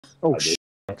Oh, shit.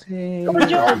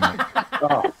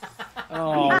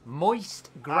 Oh. Moist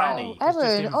Granny has just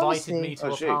Aaron, invited honestly. me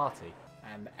to a party.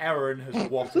 And Aaron has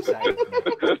water saved me.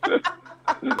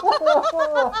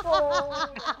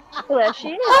 There she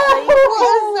is.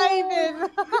 What a saving!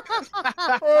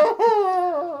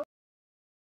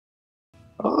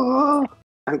 Oh,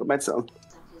 I haven't got meds on.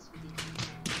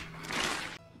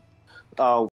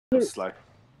 Oh, that's slow.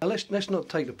 Now let's not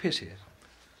take the piss here.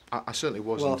 I certainly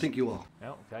wasn't. Well, I think you are.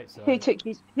 Oh, okay, so... Who took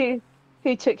you?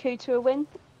 Who took who to a win?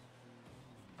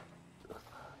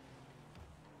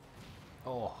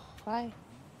 Oh. Bye.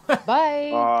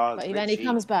 Bye. Oh, But then he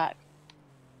comes back.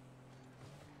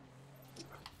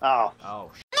 Oh.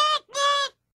 Oh,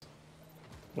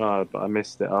 Oh, but I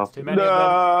missed it after. too many of them.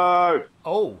 No!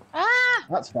 Oh, Ah!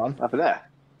 That's fun. Up there.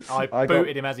 I got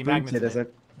booted him as he booted magneted as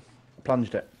it. I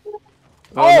plunged it.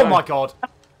 Oh no. my god!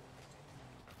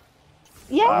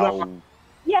 Yes. Oh.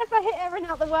 Yes, I hit Erin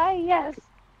out the way. Yes.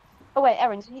 Oh wait,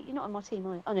 Erin, you're not on my team,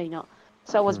 are you? Oh no, you're not.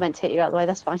 So I was meant to hit you out the way.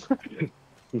 That's fine.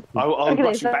 I was Okay,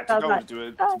 rushing so back to I was goal like,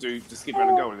 to skip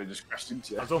around the goal and then just crashed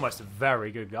into you. That was almost a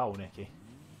very good goal, Nicky.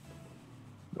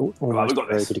 Almost got a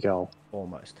very this. good goal.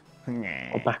 Almost.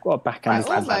 What a backhand.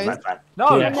 Right, almost.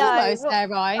 No! Yeah. No, Almost there,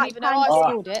 Ryan. Even though I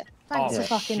scored it. Thanks Oh, for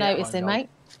fucking shit, noticing, my mate.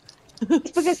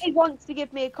 It's because he wants to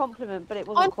give me a compliment, but it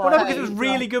wasn't I'm- quite. Well, no, because it was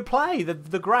really good play.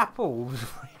 The grapple was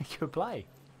really good play.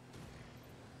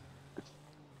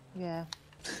 Yeah.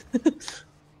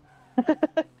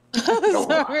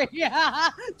 Sorry. Yeah.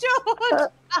 George!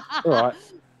 All right.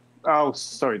 Oh,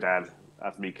 sorry, Dad.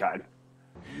 That's me cutting.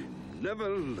 Never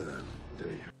learn, do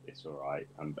you? It's all right.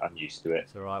 I'm used to it.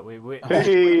 It's alright. We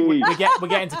Hey!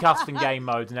 get into custom game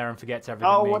modes and Aaron forgets everything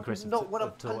Oh, me and what? Chris have Not what a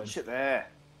have taught him. punch it there.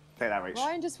 Take that, Rich.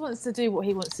 Ryan just wants to do what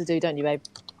he wants to do, don't you, babe?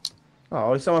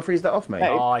 Oh, did someone freeze that off, mate?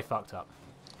 Oh, I fucked up.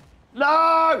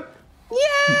 No!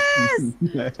 Yes!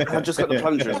 I just got the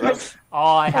plunger as well.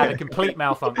 I had a complete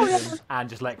malfunction and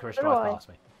just let Chris drive past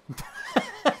me.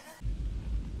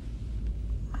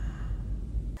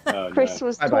 Oh, Chris no.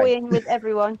 was Bye-bye. toying with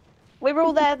everyone. We were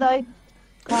all there though.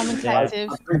 Calm and collective.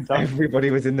 Everybody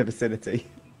was in the vicinity.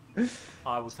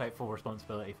 I will take full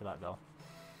responsibility for that goal.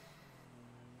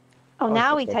 Oh,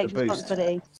 now he got takes the boost.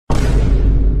 responsibility.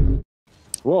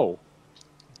 Whoa.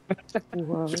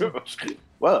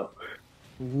 Whoa.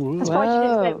 That's why you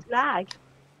didn't say it was lag.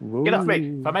 Get off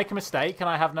me. If I make a mistake and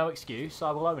I have no excuse,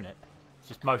 I will own it. It's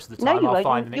just most of the No, time you I'll won't.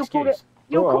 find an You'll call excuse.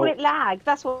 You'll call it lag.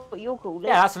 That's what you'll call it.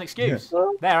 Yeah, that's an excuse.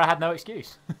 There, I had no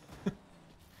excuse.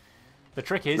 The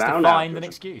trick is Now, to now. find an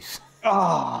excuse.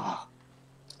 Ah.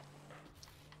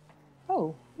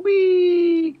 Oh.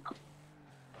 Wee.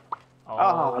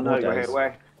 Oh, Oh, no, days. you're here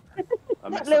away. I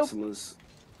messed Little- up someone's.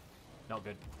 not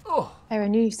good. Oh,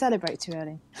 Aaron, you celebrate too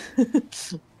early.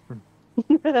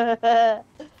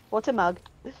 What a mug.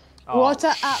 oh, What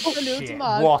a absolute shit.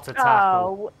 mug. What a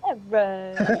tackle. Oh,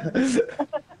 Erin.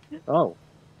 Oh.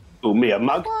 Oh, me a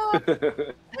mug.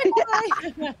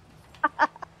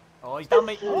 Oh, he's done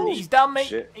me. He's done me.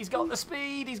 Shit. He's got the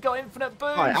speed. He's got infinite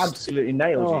boost. I absolutely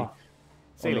nailed you.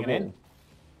 Sealing it in.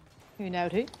 Who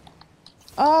nailed who?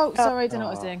 Oh, sorry, I don't know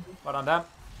what I was doing. Well done, Dan.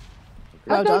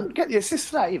 Well I done. don't get the assist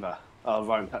for that either. Oh,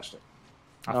 Ryan touched it.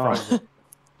 I froze it.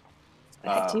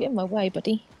 I had you in my way,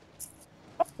 buddy.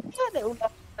 Yeah, little.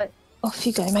 Off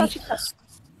you go, mate.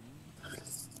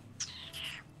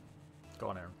 Go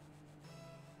on, Aaron.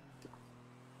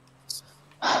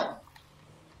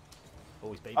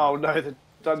 Always beat me. Oh no, they've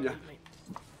done you.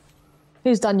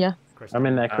 Who's done ya? Chris. I'm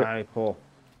in there, quick. Aye, poor.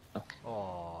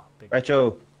 Oh, big.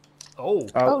 Rachel. Oh.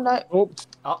 Oh, no.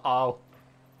 Uh-oh.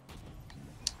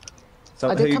 So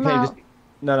I did who come came? out.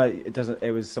 No, it doesn't.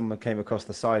 It was someone came across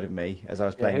the side of me as I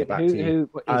was playing it back to you.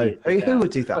 Who Who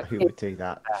would do that? Who would do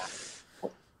that?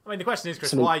 I mean, the question is, Chris,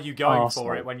 Absolute why are you going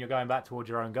for arsehole. it when you're going back towards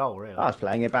your own goal, really? I was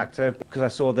playing it back to because I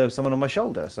saw there was someone on my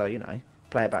shoulder. So you know,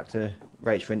 play it back to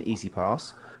Rach for an easy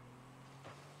pass.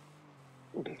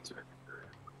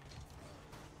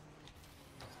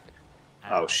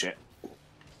 Oh shit.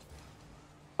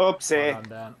 Oopsie. Well done,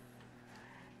 Dan.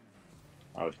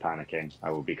 I was panicking. I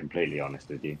will be completely honest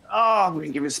with you. Oh, we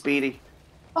can give it Speedy.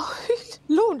 Oh, he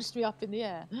launched me up in the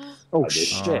air. Oh, I did.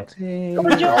 shit.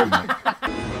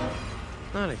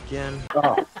 Not again.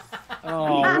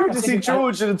 Oh, to see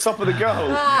George at the top of the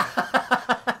goal.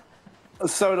 I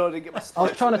was so annoyed I didn't get my I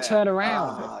was trying to there. turn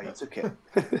around. Oh, you took it.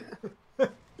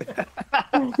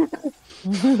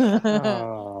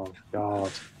 Oh,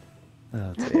 God.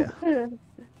 Oh dear.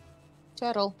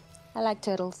 Turtle. I like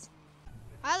turtles.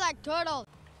 I like turtles.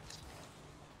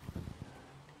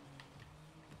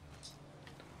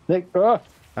 Nick, Oh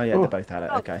yeah, they both had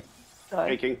it. Okay.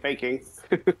 Sorry. Faking.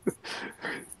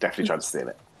 Definitely tried to steal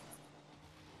it.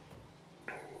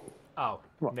 Oh,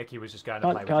 What? Nikki was just going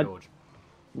to play Can with I- George.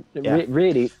 Yeah.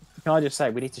 Really, can I just say,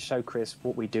 we need to show Chris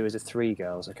what we do as a three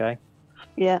girls, okay?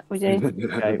 Yeah, we do.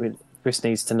 Okay, Chris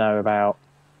needs to know about,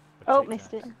 Oh,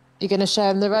 missed it. You're going to show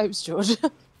him the ropes, George?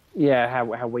 yeah,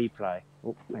 how we play.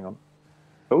 Oh, hang on.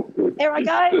 Oh, Here I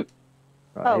go. Right,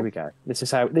 Oh. here we go. This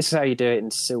is how you do it in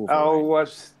silver. oh, I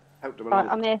just helped him Right,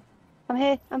 along. I'm here. I'm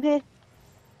here. I'm here.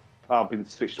 Oh, I've been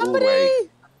switched all the way.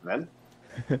 Then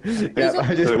Yeah,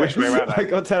 I just which way around, I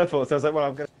got teleported, so I was like, well,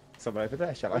 I'm going to someone over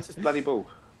there, shall I? what's this bloody ball?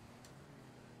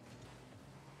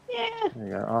 Yeah. There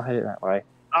you go. I'll hit it that way.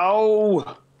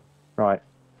 Oh, Right.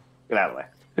 get out of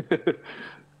there.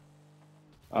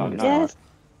 Oh no! Yes.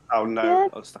 Oh no! Yeah.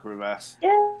 I was stuck in reverse.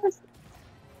 Yes.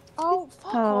 Oh,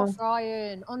 fuck Oh. off,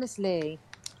 Ryan. Honestly.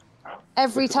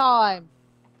 Every time.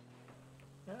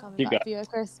 Coming You back go. for you,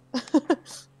 Chris.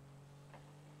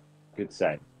 Good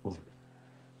save.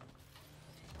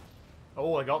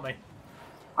 Oh, they got me.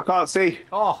 I can't see.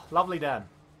 Oh, lovely, Dan.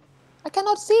 I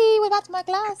cannot see without my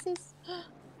glasses.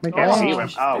 My Oh, See, she it glasses.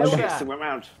 went, oh still shit! there. Still went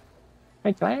round.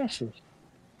 My glasses.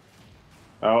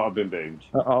 Oh, I've been boomed.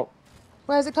 Uh-oh.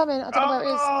 Where's it coming? I don't know where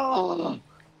it is. Oh.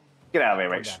 Get out of here,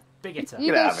 Come Rich. down. Big hitter.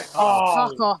 You Get go out of it.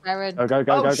 fuck off, Erin. Go, go,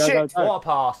 go, Oh, go, go, shit. go, go. What a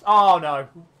pass. Oh, no.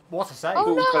 What a save. Oh,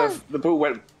 Ball no. kind of, the ball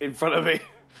went in front of me.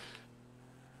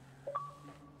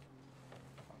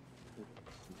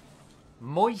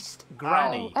 Moist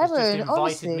Granny has just Erin, invited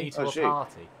honestly. me to Oh, a shoot.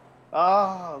 party.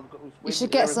 Oh, You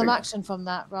should get some action from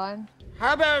that, Ryan.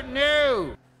 How about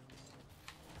new?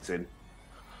 It's in.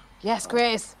 Yes,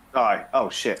 Chris. Die. Oh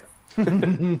shit. Die.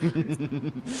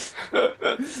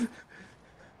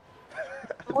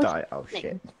 Oh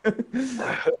shit.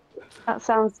 That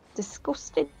sounds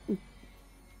disgusting. I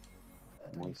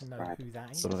don't even know who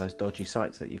that is. Sort of those dodgy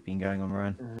sites that you've been going on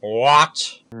around.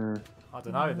 What? I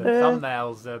don't know. The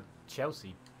thumbnail's a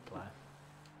Chelsea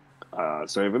player.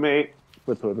 It's over me.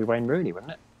 Would thought it'd be Wayne Rooney,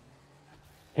 wouldn't it?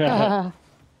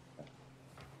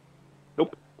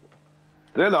 Nope.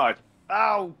 Denied.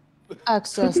 Ow.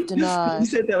 Access You denied.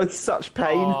 said that with such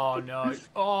pain. Oh, no.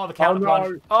 Oh, the counter no.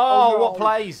 plunge. Oh, Oh, no. what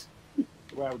plays?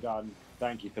 Well done.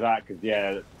 Thank you for that, because,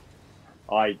 yeah,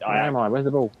 Where am I? Where's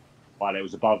the ball? while it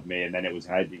was above me, and then it was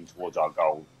heading towards our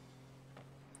goal.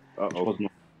 Which Uh-oh.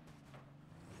 wasn't...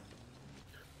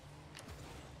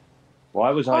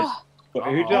 Why was I... Oh,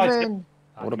 Who did I see Erin.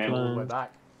 I What a came all the way play.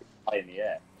 back. in the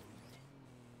air?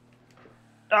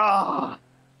 Ah.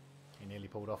 He nearly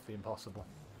pulled off the impossible.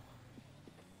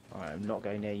 Alright, I'm not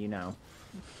going near you now.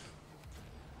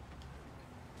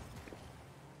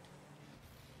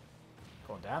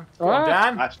 Go on, Dan. Go on,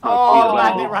 Dan. That's not Oh, good.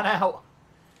 landing ran out.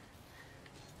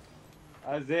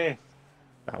 As if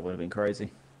That would have been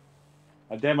crazy.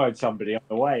 I demoed somebody on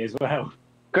the way as well.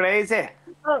 Crazy.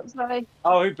 Oh, sorry.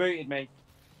 Oh, who booted me?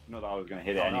 Not that I was going to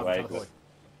hit it Oh, no, anyway. it's not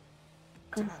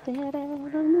But... Instead out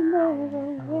on the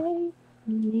roadway,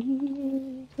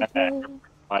 near the bay.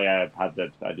 I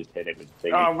just hit it with the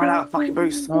thing. Oh, I ran out of fucking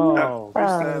boost. Oh. No, boost,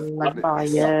 Ryan. What's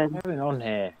going on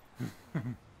here?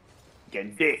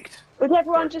 Getting dicked. Would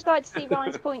everyone just like to see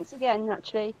Ryan's points again,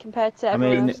 actually, compared to I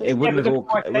everyone mean, else's? it wouldn't have Yeah, all,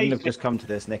 but it wouldn't have just come to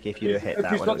this, Nick, if you'd have hit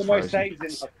that Who's when got it the was most frozen.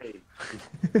 saves in our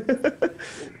team?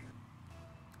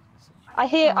 I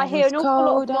hear an awful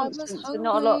lot cold, of I was nonsense, but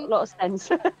not a lot of sense.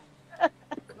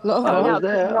 Lot of Oh, cold.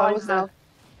 there, I was there.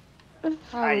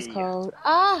 I was cold.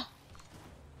 Ah!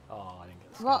 Oh, I didn't get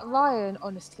the score. Ryan,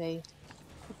 honestly.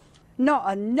 Not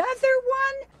another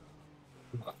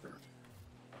one?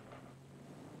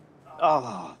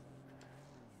 Oh.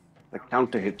 The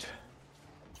counter hit.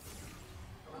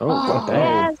 Oh, God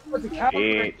damn. Yes.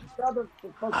 Shit.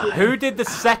 Who did the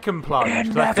second plunge?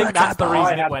 'Cause I think that's the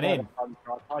reason it went in. I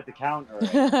tried to counter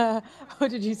it.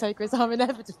 What did you say, Chris? I'm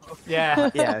inevitable. Yeah.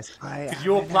 Yes. Because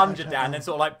your plunger, Dan, then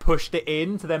sort of like pushed it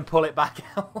in to then pull it back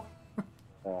out.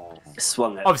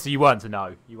 Swung it. Obviously, you weren't to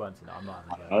know. You weren't to know. I'm not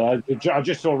having a go. I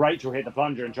just saw Rachel hit the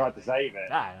plunger and tried to save it.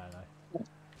 Ah, no. I was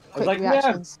Quick like,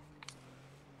 reactions.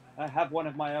 I have one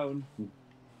of my own.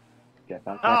 Get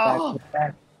that. Oh.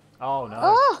 Oh, no.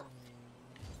 Oh!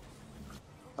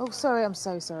 Oh, sorry. I'm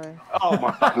so sorry. Oh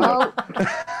my fucking god. Oh,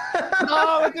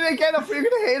 Oh, I did it again. I thought you were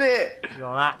going to hit it. You're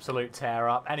an absolute tear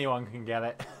up. Anyone can get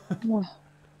it.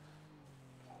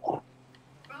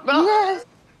 yes!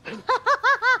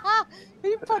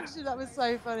 You punched him. That was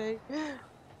so funny.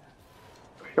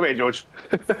 Come here, George.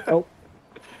 Oh.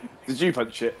 Did you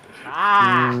punch it?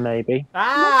 Ah! Maybe.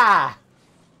 Ah!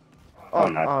 Oh,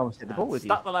 no. I almost hit the ball with you.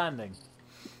 Stuck the landing.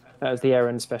 That was the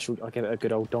Aaron special. I'll give it a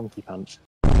good old donkey punch.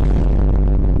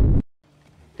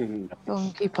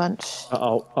 Donkey punch.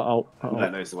 Uh-oh, uh-oh, No,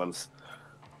 uh-oh. those are the ones.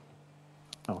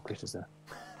 Oh, Chris is there.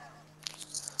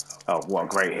 Oh, what a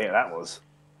great hit that was.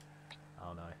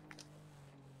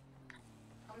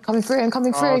 Coming through, I'm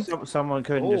coming through. Someone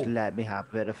couldn't just let me have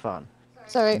a bit of fun.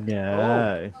 Sorry.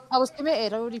 No. I was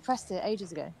committed. I already pressed it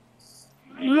ages ago.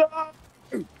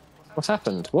 What's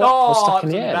happened? What? Oh, What's stuck in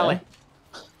it's the in air? the belly.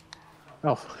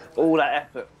 There? Oh. All that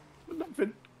effort.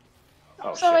 Nothing.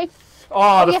 Oh, Sorry. shit.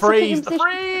 Oh, the yes, I put you freeze! in The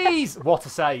freeze! What a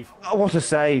save. Oh, what a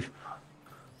save.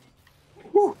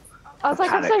 I was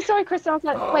like, I'm so sorry, Chris. I was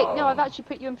like, wait, no, I've actually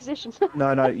put you in position.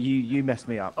 No, you messed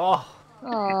me up. Oh,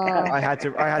 Oh. I had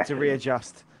to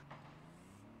readjust.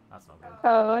 that's not good.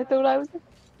 Oh, I thought I was.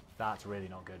 That's really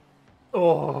not good.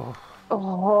 Oh.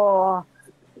 Oh.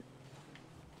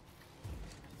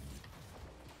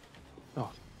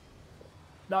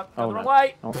 No, Oh, the wrong no.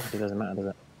 way. Oh, it doesn't matter, does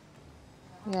it?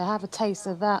 Yeah, have a taste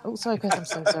of that. Oh, sorry, Chris. I'm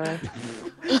so sorry.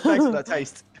 Thanks for that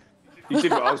taste. You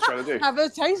did what I was trying to do. Have a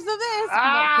taste of this.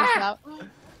 Ah!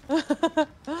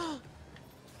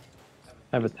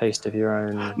 Have a taste of your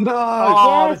own. No!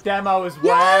 Oh, Yes. the demo as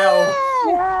well.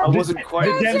 Yeah. I wasn't quite.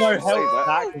 The demo ready to say helped that.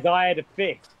 that because I had a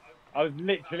fist. I was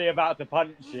literally about to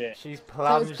punch it. She's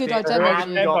plunged good, it I demoed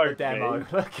and you. got the Demo, demo.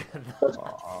 Look at that.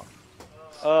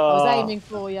 I was aiming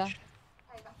for you.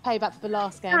 Payback for the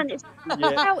last game. And it's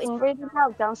shouting really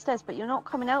loud downstairs, but you're not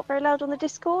coming out very loud on the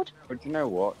Discord. But you know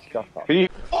what? Shut up.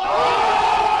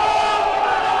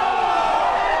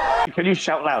 Can you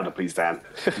shout louder, please, Dan?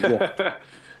 If you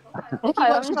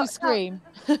watch you scream.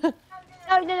 No.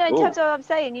 In terms of what I'm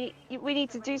saying, we need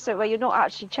to do so where you're not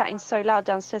actually chatting so loud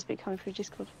downstairs, but you're coming through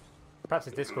Discord. Perhaps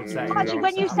it's Discord setting. Actually,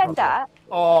 when you said that,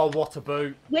 Oh, what a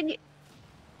boot. when you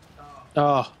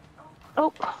Oh.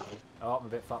 oh, Oh, I'm a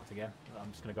bit fucked again. I'm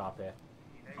just going to go up here.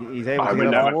 He's able to I'm get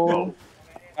in up. that wall.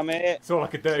 I'm here. That's all I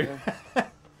could do.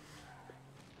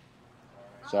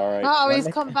 Sorry. Oh, he's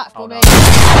come back for Oh, me. no.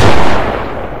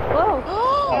 whoa,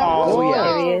 Oh, yeah.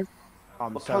 there he is.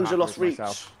 I'm so Plunger happy lost with reach.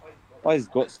 myself. I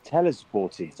just got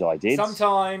telesported, so I did.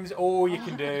 Sometimes all you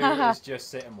can do is just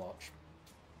sit and watch.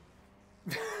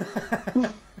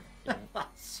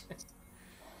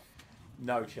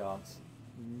 No chance.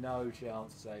 No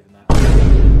chance of saving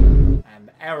that. And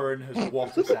Aaron has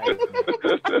what a save.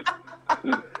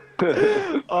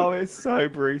 Oh, it's so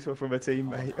brutal from a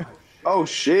teammate. Oh,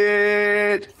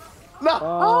 shit! No!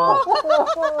 Oh,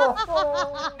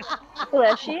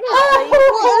 there she is. What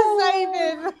a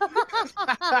saving!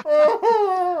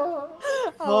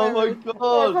 Oh my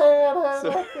god!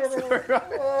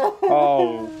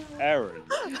 Oh, Aaron.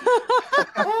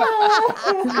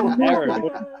 Aaron,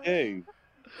 what did you do?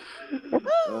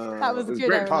 That was it was good,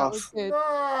 great Aaron. pass.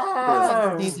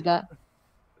 That was good. Needed that.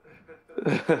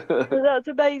 That's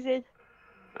amazing.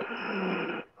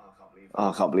 Oh,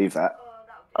 I can't believe that.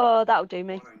 Oh, that'll do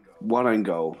me. One own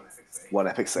goal, one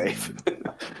epic save.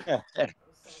 That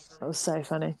was so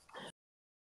funny.